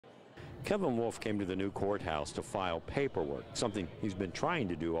Kevin Wolf came to the new courthouse to file paperwork, something he's been trying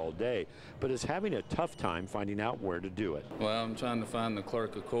to do all day, but is having a tough time finding out where to do it. Well, I'm trying to find the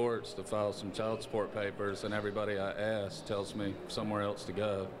clerk of courts to file some child support papers, and everybody I ask tells me somewhere else to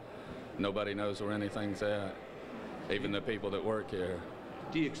go. Nobody knows where anything's at, even the people that work here.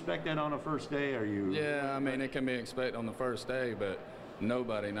 Do you expect that on a first day? Yeah, I mean, it can be expected on the first day, but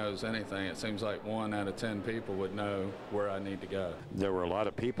nobody knows anything. It seems like 1 out of 10 people would know where I need to go. There were a lot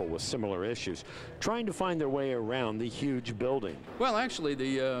of people with similar issues trying to find their way around the huge building. Well,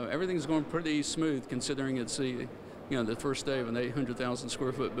 actually, everything's going pretty smooth considering it's the first day of an 800,000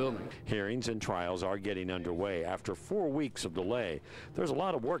 square foot building. Hearings and trials are getting underway after 4 weeks of delay. There's a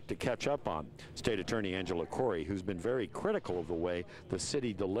lot of work to catch up on. State Attorney Angela Corey, who's been very critical of the way the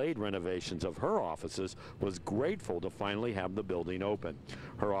city delayed renovations of her offices, was grateful to finally have the building open.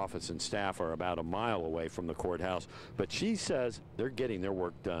 Her office and staff are about a mile away from the courthouse, but she says they're getting their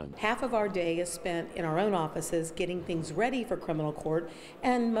work done. Half of our day is spent in our own offices getting things ready for criminal court,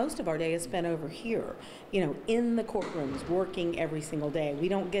 and most of our day is spent over here, in the courtrooms, working every single day. We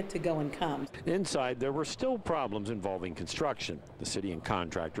don't get to go and come. Inside, there were still problems involving construction. The city and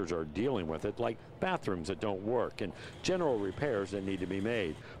contractors are dealing with it, like bathrooms that don't work and general repairs that need to be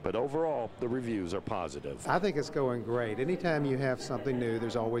made. But overall, the reviews are positive. I think it's going great. Anytime you have something new,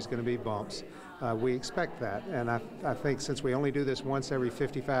 there's always going to be bumps. We expect that, and I think since we only do this once every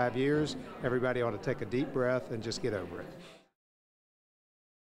 55 years, everybody ought to take a deep breath and just get over it.